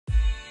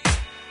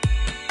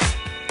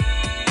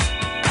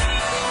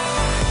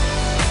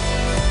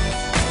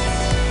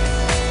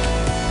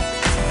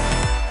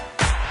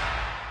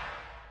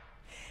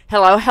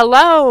Hello,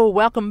 hello!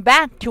 Welcome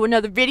back to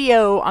another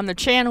video on the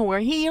channel where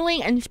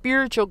healing and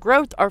spiritual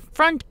growth are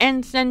front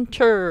and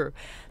center.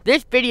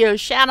 This video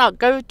shout out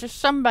goes to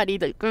somebody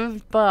that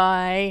goes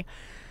by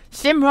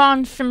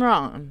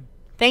Simran.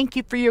 Thank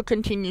you for your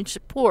continued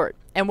support.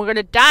 And we're going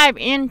to dive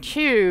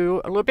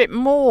into a little bit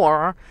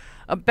more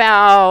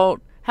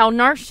about how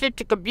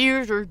narcissistic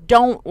abusers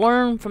don't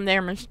learn from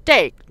their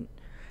mistakes.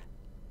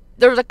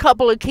 There's a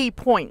couple of key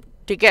points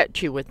to get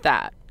to with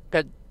that.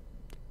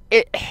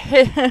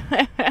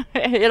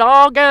 It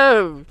all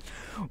goes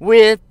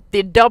with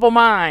the double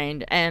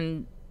mind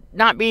and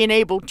not being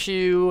able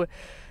to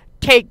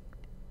take,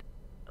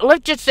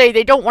 let's just say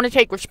they don't want to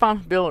take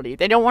responsibility.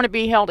 They don't want to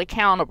be held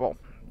accountable.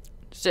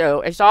 So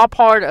it's all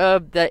part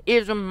of the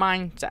ism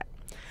mindset.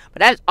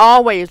 But as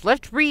always,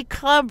 let's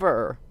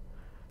recover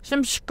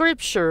some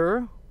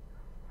scripture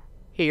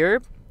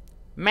here.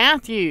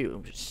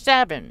 Matthew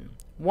 7,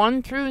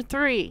 1 through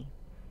 3.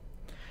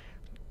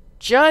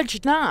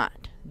 Judge not,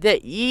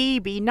 that ye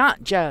be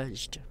not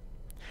judged.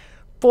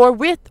 For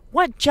with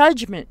what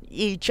judgment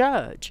ye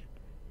judge,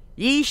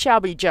 ye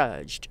shall be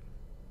judged.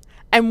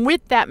 And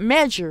with that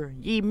measure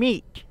ye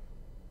mete,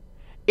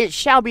 it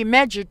shall be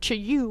measured to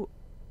you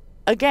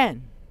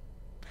again.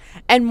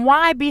 And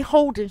why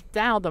beholdest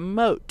thou the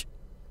mote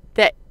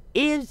that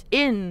is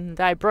in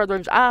thy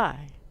brother's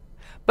eye,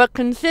 but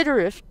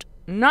considerest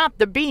not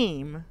the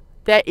beam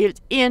that is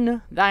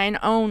in thine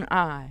own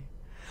eye?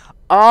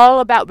 All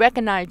about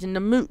recognizing the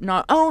mote in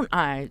our own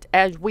eyes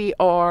as we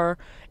are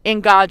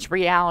in God's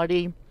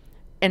reality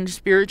and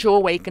spiritual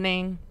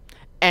awakening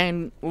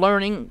and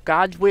learning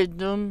God's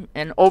wisdom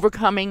and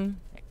overcoming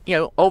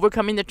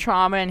the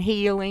trauma and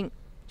healing,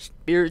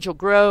 spiritual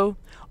growth,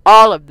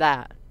 all of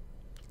that.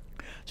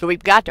 So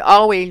we've got to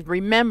always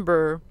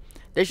remember,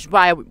 this is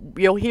why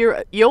you'll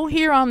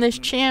hear on this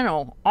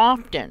channel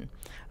often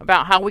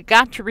about how we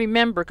got to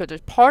remember, because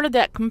it's part of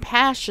that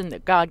compassion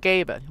that God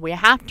gave us. We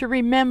have to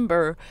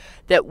remember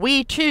that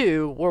we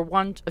too were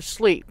once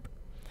asleep.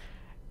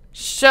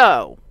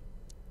 So,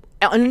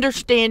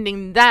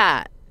 understanding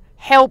that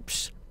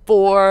helps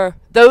for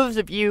those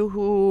of you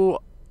who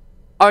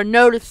are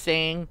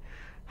noticing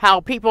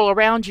how people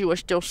around you are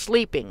still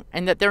sleeping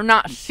and that they're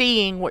not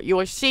seeing what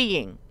you're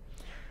seeing.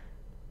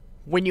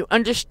 When you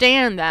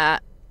understand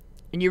that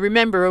and you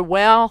remember,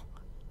 well,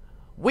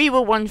 we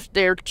were once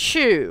there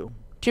too.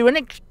 To an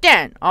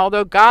extent,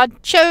 although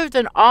God chose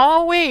and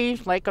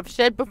always, like I've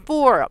said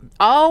before,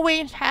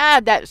 always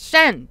had that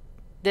sense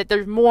that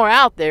there's more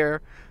out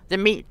there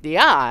than meets the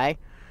eye.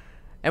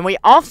 And we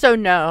also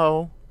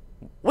know,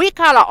 we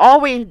kind of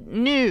always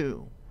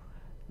knew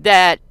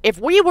that if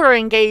we were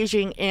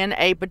engaging in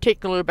a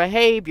particular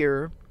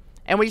behavior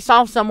and we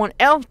saw someone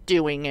else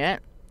doing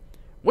it,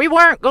 we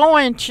weren't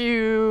going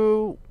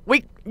to,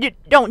 you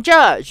don't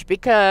judge,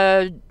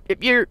 because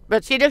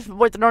but see, this is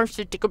what the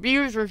narcissistic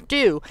abusers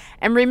do.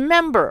 And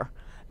remember,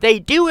 they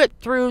do it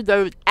through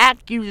those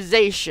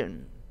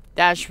accusations.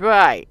 That's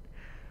right.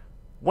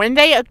 When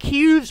they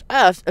accuse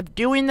us of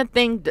doing the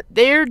things that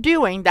they're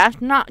doing,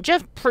 that's not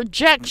just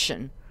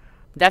projection.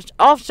 That's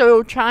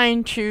also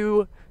trying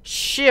to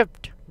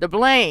shift the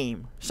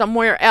blame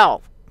somewhere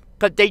else,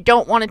 because they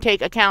don't want to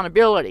take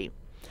accountability.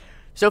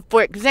 So,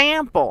 for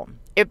example,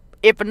 if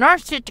a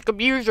narcissistic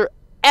abuser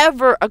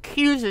ever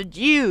accuses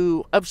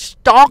you of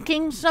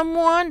stalking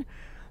someone,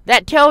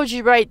 that tells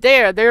you right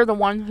there they're the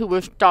one who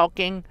was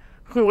stalking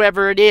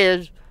whoever it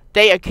is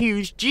they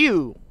accused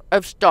you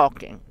of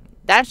stalking.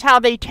 That's how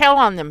they tell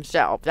on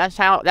themselves. That's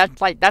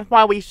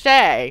why we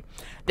say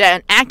that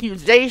an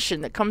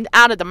accusation that comes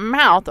out of the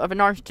mouth of a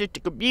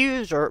narcissistic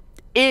abuser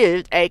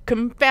is a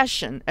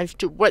confession as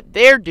to what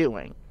they're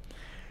doing.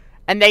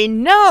 And they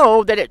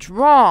know that it's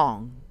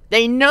wrong.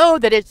 They know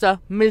that it's a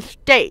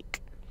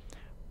mistake,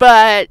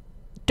 but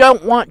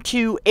don't want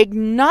to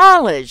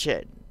acknowledge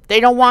it. They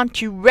don't want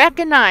to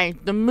recognize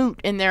the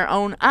mote in their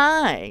own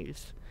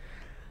eyes.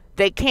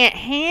 They can't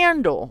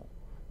handle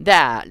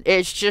that.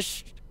 It's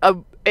just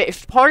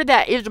it's part of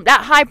that ism,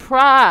 that high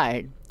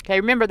pride. Okay,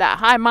 remember that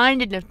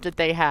high-mindedness that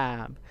they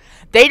have.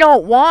 They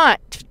don't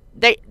want,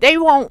 they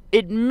won't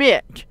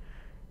admit,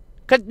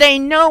 because they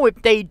know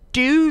if they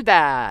do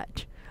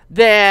that,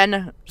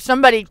 then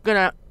somebody's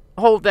gonna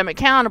hold them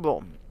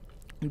accountable.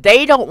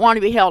 They don't want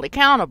to be held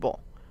accountable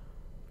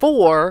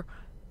for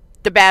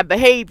the bad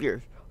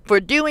behaviors,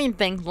 for doing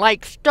things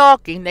like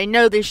stalking. They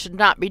know they should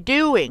not be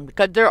doing,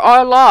 because there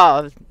are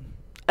laws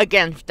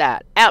against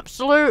that.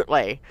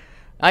 Absolutely.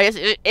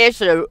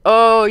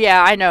 Oh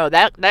yeah, I know,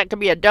 that could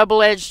be a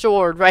double-edged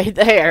sword right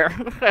there.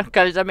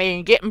 Because, I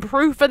mean, getting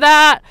proof of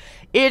that,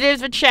 it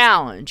is a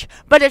challenge.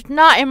 But it's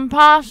not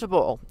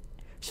impossible.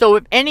 So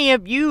if any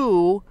of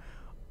you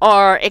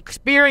are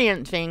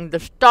experiencing the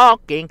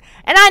stalking,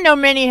 and I know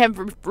many have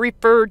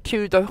referred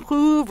to the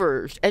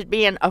Hoovers as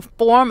being a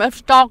form of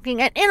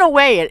stalking, and in a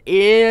way it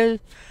is,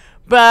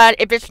 but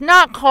if it's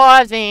not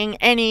causing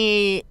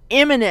any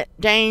imminent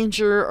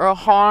danger or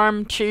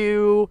harm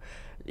to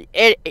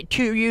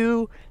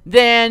you,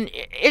 then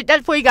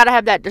that's where you got to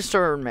have that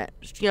discernment.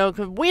 You know,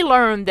 because we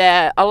learned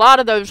that a lot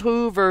of those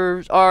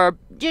Hoovers are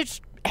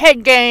just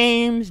head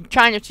games,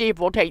 trying to see if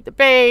we'll take the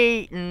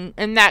bait,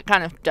 and that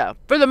kind of stuff,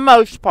 for the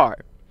most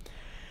part.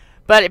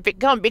 But if it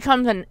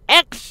becomes an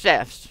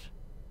excess,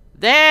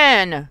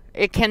 then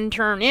it can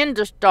turn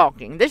into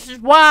stalking. This is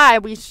why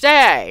we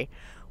say,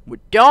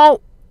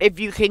 if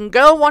you can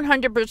go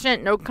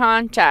 100% no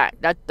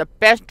contact, that's the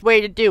best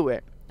way to do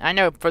it. I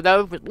know for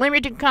those with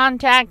limited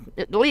contact,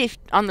 at least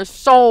on the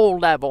soul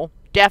level,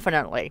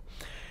 definitely.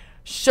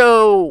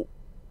 So,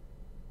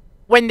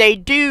 when they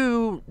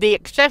do the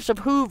excessive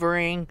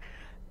hoovering,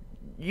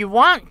 you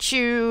want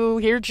to,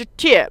 here's your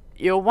tip,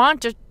 you'll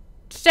want to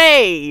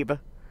save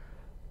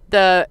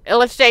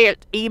let's say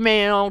it's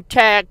email,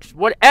 text,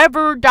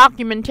 whatever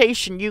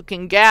documentation you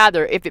can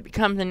gather if it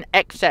becomes an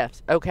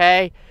excess,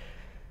 okay?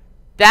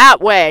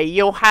 That way,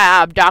 you'll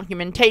have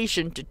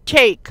documentation to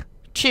take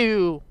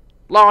to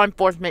law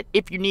enforcement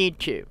if you need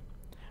to.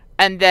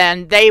 And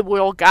then they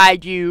will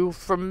guide you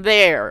from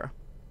there.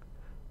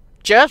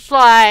 Just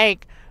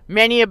like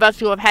many of us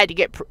who have had to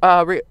get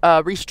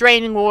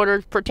restraining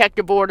orders,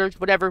 protective orders,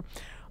 whatever,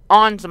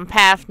 on some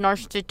past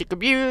narcissistic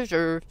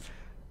abusers,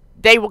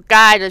 they will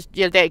guide us,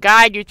 they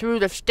guide you through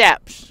the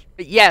steps.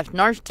 But yes,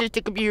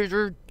 narcissistic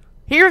abusers,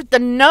 here's the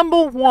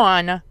number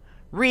one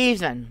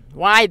reason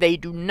why they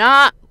do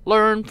not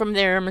learn from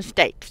their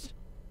mistakes.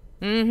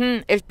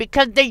 It's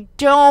because they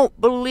don't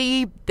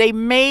believe they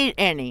made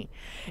any.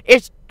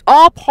 It's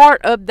all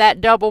part of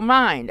that double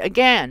mind,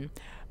 again,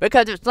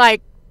 because it's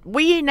like,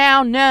 we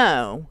now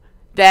know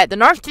that the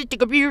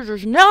narcissistic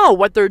abusers know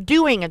what they're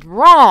doing is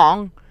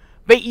wrong,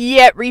 but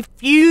yet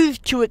refuse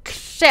to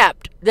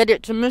accept that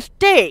it's a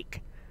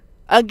mistake.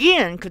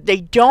 Again, because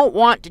they don't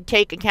want to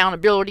take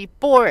accountability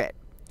for it.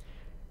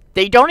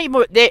 They don't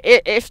even,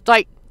 it's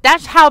like,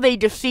 that's how they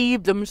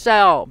deceive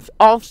themselves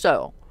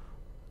also.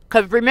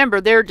 Because remember,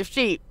 they're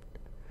deceived.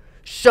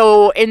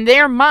 So in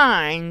their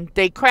mind,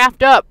 they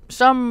craft up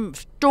some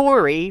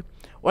story,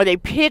 or they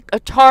pick a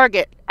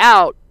target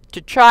out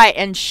to try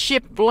and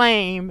shift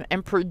blame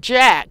and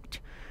project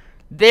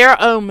their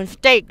own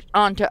mistakes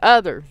onto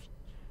others.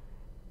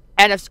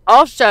 And it's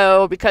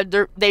also because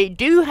they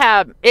don't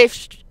know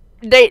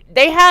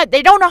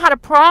how to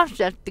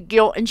process the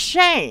guilt and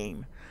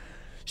shame.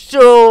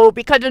 So,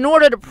 because in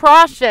order to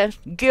process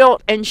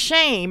guilt and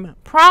shame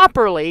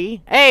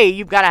properly,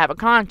 you've got to have a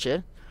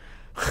conscience.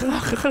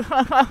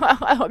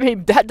 I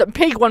mean, that's a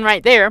big one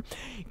right there.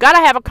 Got to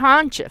have a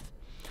conscience.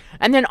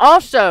 And then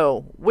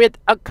also, with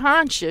a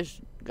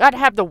conscience, got to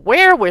have the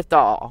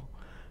wherewithal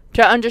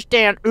to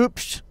understand,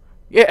 oops.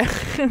 Yeah,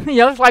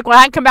 it's like when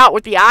I come out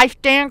with the I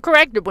stand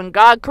corrected when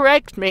God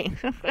corrects me.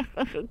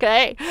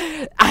 Okay?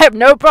 I have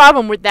no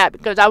problem with that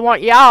because I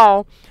want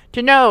y'all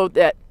to know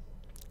that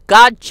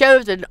God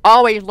chose to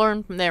always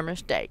learn from their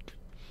mistakes.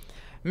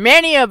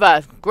 Many of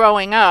us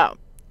growing up,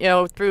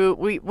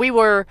 we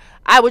were,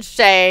 I would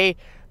say,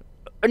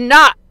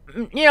 not,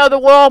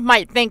 the world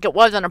might think it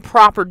wasn't a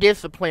proper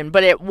discipline,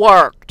 but it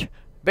worked.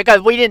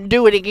 Because we didn't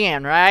do it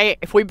again, right?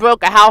 If we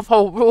broke a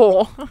household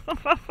rule.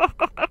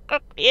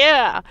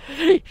 Yeah.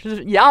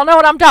 Y'all know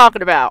what I'm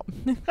talking about.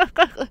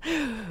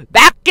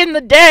 Back in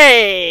the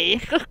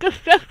day.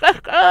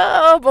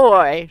 Oh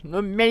boy.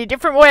 Many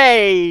different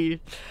ways.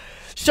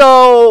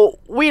 So,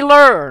 we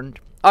learned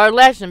our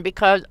lesson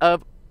because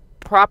of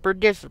proper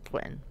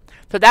discipline.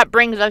 So that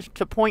brings us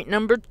to point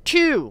number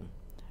 2.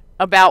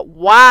 About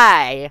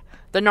why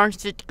the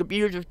narcissistic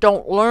abusers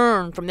don't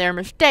learn from their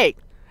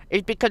mistakes.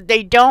 Is because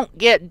they don't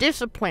get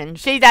disciplined.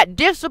 See, that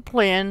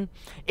discipline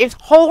is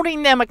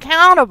holding them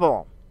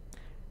accountable.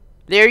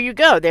 There you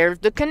go. There's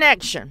the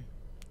connection.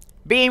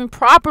 Being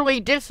properly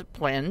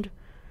disciplined.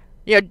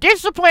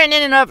 Discipline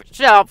in and of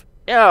itself,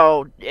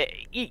 y'all,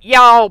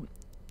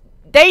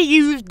 they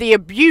use the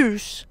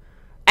abuse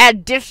as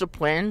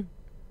discipline.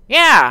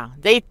 Yeah,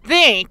 they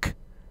think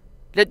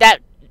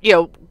that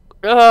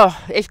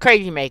it's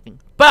crazy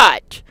making.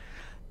 But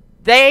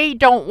they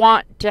don't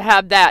want to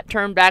have that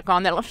turned back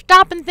on them. Let's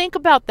stop and think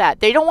about that.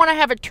 They don't want to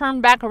have it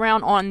turned back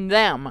around on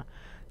them.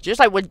 Just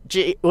like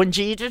when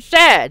Jesus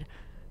said,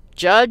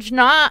 judge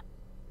not,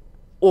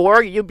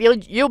 or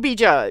you'll be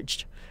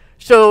judged.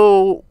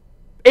 So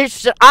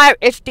it's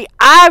the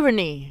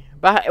irony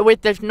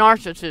with this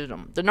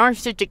narcissism. The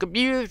narcissistic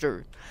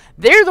abusers.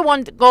 They're the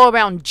ones that go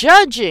around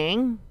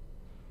judging,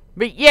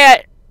 but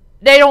yet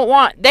they don't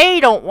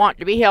want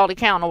to be held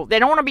accountable. They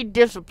don't want to be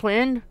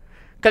disciplined.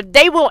 Because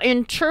they will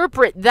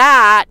interpret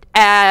that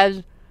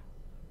as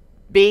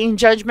being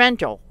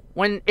judgmental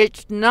when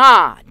it's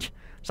not.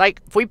 It's like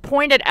if we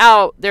pointed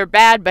out their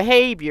bad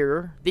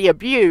behavior, the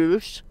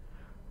abuse,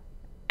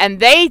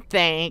 and they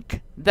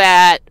think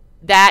that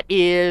that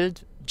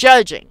is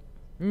judging.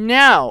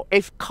 No,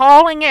 it's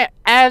calling it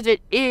as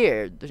it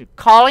is.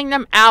 Calling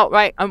them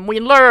outright, and we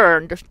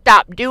learn to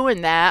stop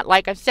doing that,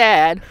 like I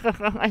said,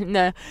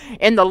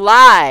 in the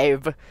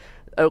live.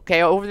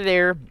 Okay, over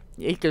there,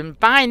 you can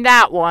find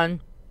that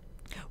one.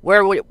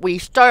 Where we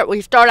start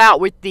out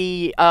with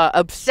the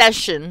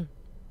obsession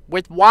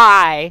with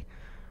why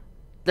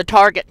the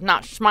target's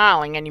not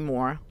smiling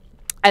anymore.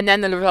 And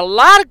then there's a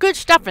lot of good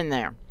stuff in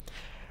there.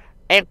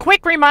 And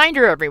quick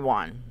reminder,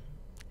 everyone,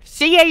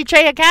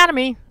 CHA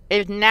Academy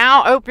is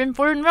now open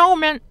for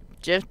enrollment.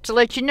 Just to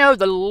let you know,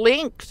 the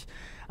links,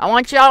 I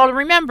want y'all to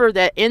remember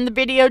that in the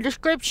video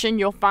description,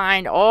 you'll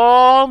find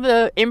all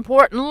the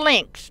important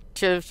links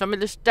to some of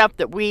the stuff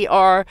that we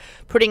are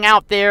putting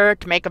out there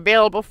to make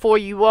available for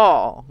you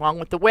all, along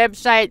with the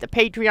website, the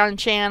Patreon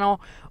channel,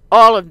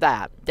 all of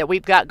that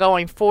we've got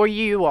going for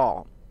you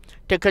all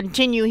to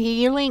continue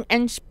healing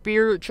and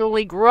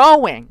spiritually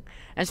growing.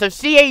 And so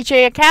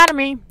CHA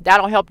Academy,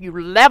 that'll help you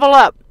level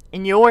up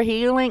in your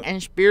healing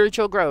and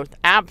spiritual growth.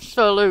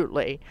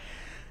 Absolutely.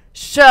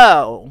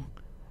 So,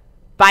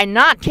 by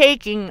not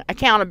taking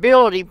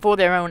accountability for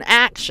their own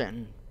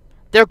action,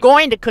 they're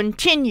going to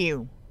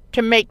continue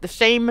to make the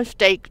same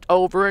mistakes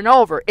over and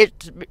over.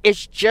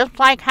 It's just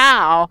like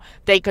how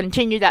they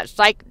continue that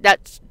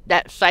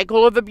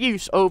cycle of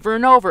abuse over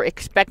and over,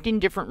 expecting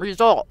different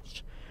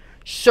results.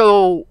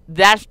 So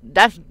that's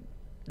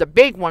the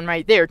big one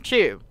right there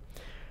too.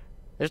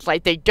 It's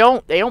like they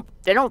don't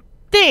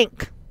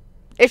think.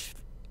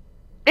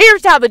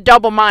 Here's how the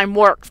double mind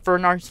works for a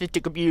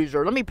narcissistic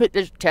abuser. Let me put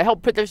this to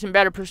help put this in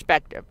better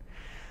perspective.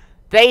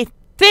 They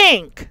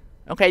think,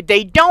 okay,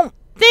 they don't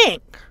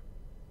think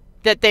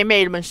that they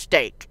made a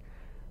mistake,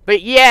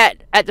 but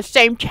yet at the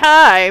same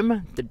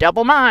time, the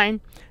double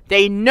mind,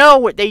 they know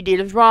what they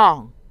did is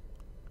wrong.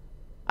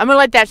 I'm gonna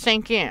let that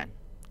sink in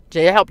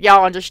to help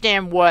y'all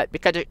understand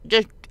because it's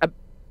just a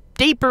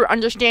deeper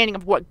understanding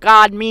of what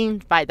God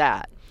means by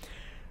that.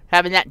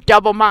 Having that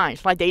double mind.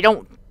 It's like they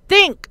don't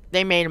think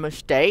they made a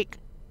mistake.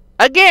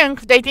 Again,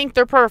 because they think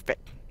they're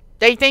perfect.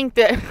 They think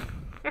that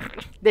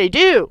they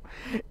do.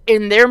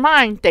 In their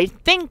mind, they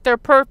think they're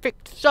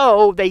perfect,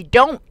 so they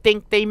don't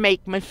think they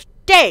make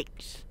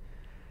mistakes.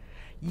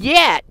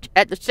 Yet,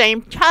 at the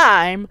same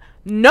time,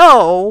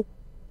 know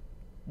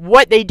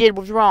what they did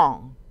was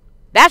wrong.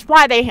 That's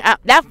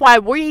why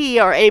we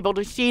are able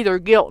to see their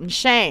guilt and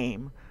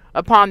shame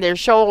upon their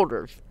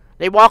shoulders.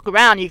 They walk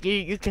around,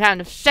 you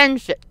kind of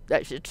sense it.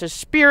 It's a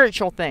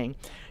spiritual thing.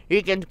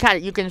 You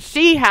can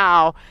see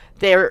how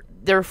they're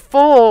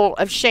full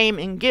of shame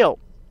and guilt.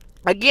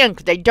 Again,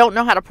 because they don't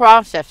know how to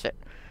process it.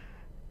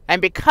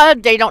 And because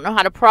they don't know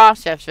how to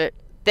process it,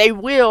 they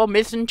will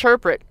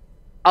misinterpret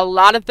a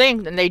lot of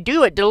things, and they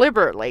do it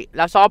deliberately.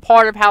 That's all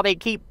part of how they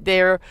keep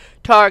their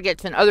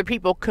targets and other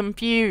people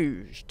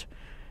confused.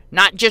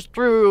 Not just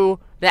through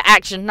the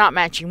actions not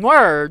matching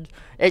words,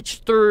 it's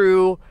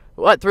through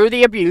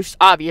the abuse,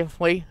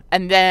 obviously,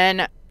 and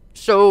then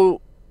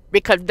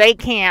because they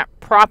can't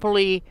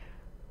properly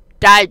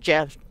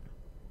digest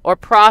or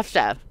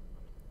process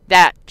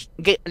that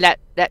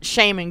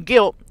shame and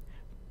guilt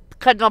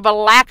because of a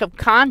lack of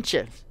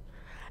conscience.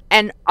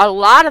 And a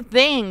lot of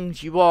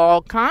things, you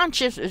all,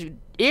 conscious is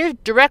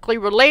directly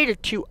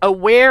related to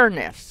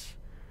awareness.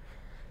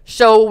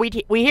 So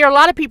we hear a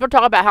lot of people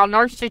talk about how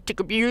narcissistic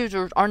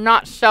abusers are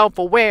not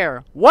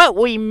self-aware. What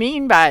we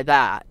mean by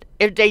that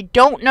is they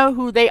don't know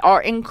who they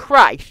are in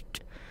Christ.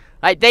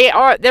 Like they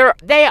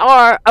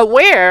are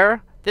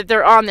aware that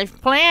they're on this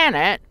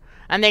planet,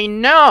 and they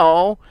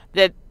know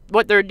that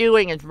what they're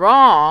doing is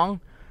wrong.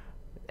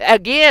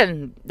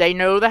 Again, they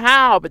know the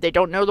how, but they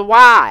don't know the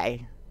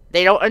why.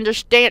 They don't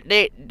understand.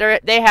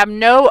 They have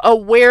no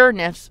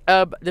awareness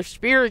of the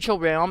spiritual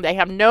realm. They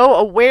have no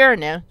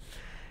awareness.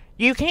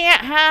 You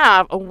can't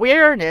have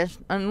awareness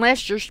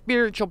unless your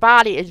spiritual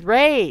body is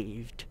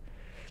raised.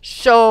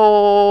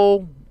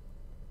 So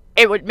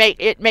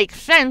it makes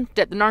sense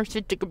that the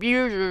narcissistic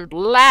abusers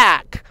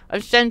lack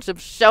a sense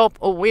of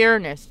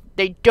self-awareness.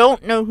 They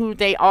don't know who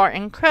they are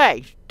in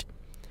Christ.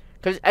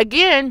 Because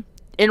again,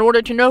 in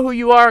order to know who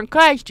you are in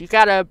Christ, you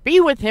gotta be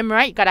with Him,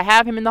 right? You gotta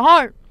have Him in the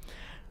heart.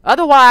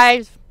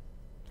 Otherwise,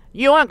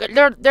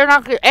 they're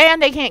not,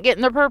 and they can't get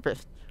in their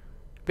purpose.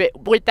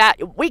 But with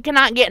that, we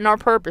cannot get in our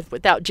purpose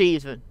without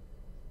Jesus.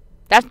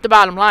 That's the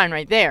bottom line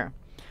right there.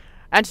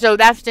 And so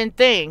that's the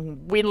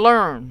thing. We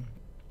learn.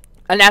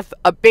 And that's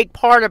a big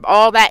part of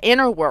all that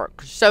inner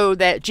work, so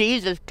that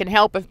Jesus can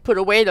help us put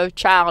away those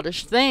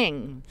childish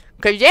things.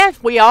 Because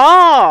yes, we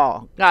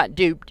all got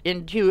duped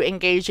into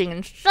engaging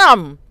in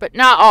some, but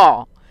not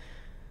all,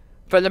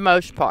 for the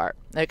most part.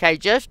 Okay,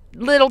 just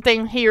little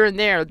things here and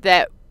there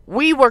that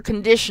we were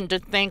conditioned to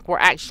think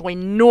were actually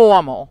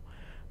normal.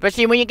 But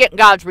see, when you get in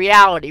God's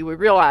reality, we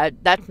realize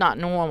that's not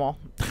normal.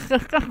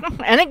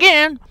 And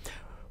again,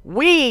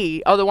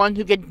 we are the ones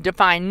who get to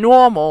define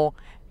normal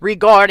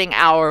regarding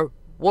our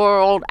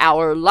world,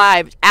 our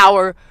lives,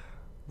 our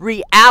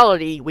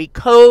reality. We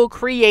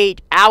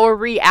co-create our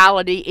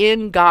reality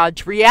in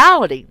God's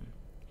reality.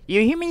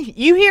 You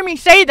hear me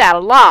say that a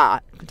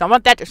lot, because I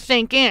want that to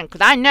sink in,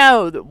 because I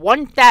know that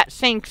once that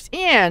sinks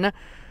in,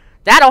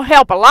 that'll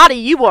help a lot of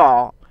you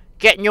all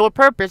get in your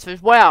purpose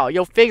as well.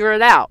 You'll figure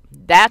it out.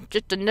 That's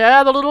just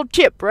another little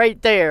tip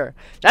right there.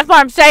 That's what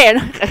I'm saying,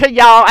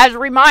 y'all, as a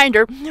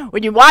reminder,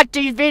 when you watch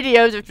these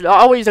videos, it's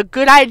always a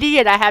good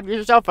idea to have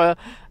yourself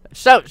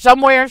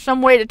some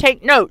way to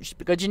take notes,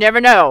 because you never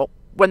know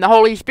when the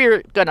Holy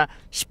Spirit's gonna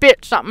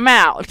spit something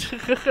out.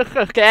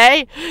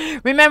 Okay?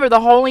 Remember,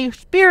 the Holy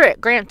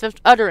Spirit grants us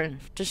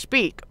utterance to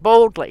speak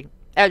boldly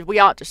as we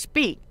ought to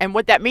speak. And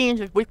what that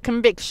means is with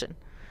conviction.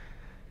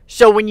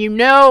 So when you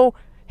know,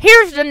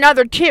 here's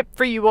another tip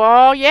for you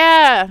all.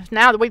 Yeah,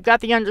 now that we've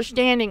got the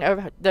understanding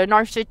of the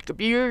narcissistic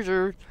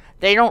abusers,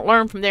 they don't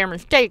learn from their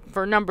mistake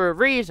for a number of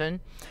reasons.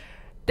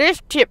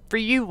 This tip for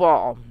you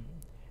all,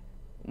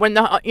 when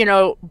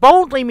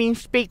boldly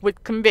means speak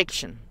with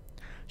conviction.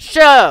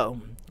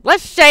 So,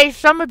 let's say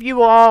some of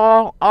you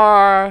all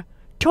are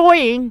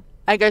toying,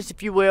 I guess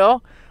if you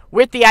will,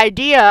 with the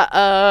idea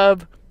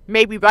of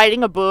maybe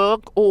writing a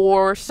book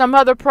or some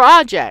other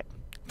project.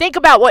 Think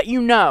about what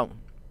you know.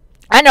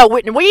 I know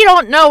we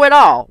don't know it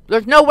all.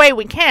 There's no way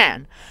we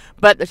can.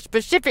 But the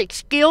specific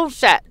skill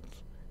sets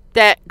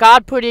that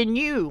God put in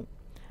you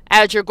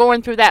as you're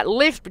going through that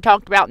list we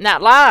talked about in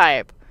that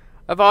live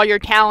of all your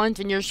talents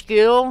and your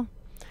skill,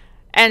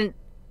 and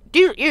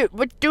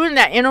with doing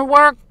that inner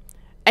work,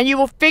 and you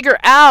will figure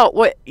out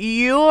what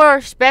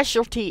your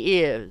specialty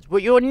is,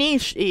 what your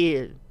niche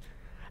is.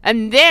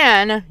 And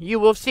then you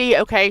will see,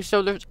 okay,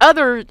 so there's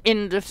others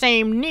in the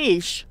same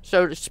niche,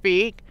 so to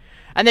speak,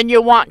 and then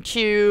you'll want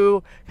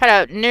to kind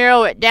of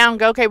narrow it down and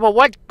go, okay, well,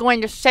 what's going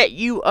to set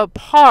you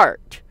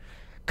apart?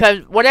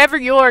 Because whatever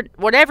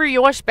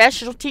your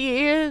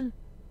specialty is,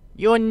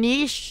 your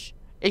niche,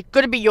 it's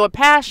going to be your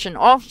passion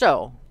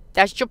also.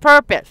 That's your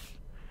purpose.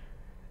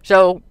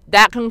 So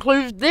that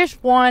concludes this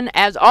one.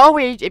 As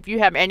always, if you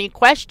have any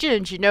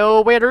questions, you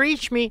know where to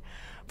reach me.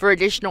 For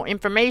additional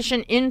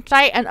information,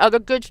 insight, and other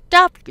good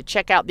stuff, you can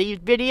check out these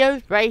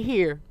videos right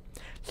here.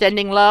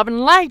 Sending love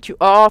and light to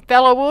all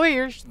fellow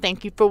warriors.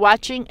 Thank you for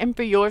watching and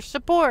for your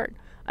support.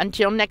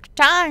 Until next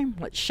time,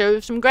 let's show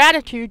some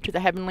gratitude to the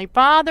Heavenly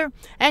Father,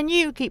 and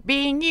you keep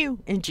being you.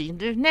 In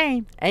Jesus'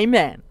 name,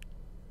 amen.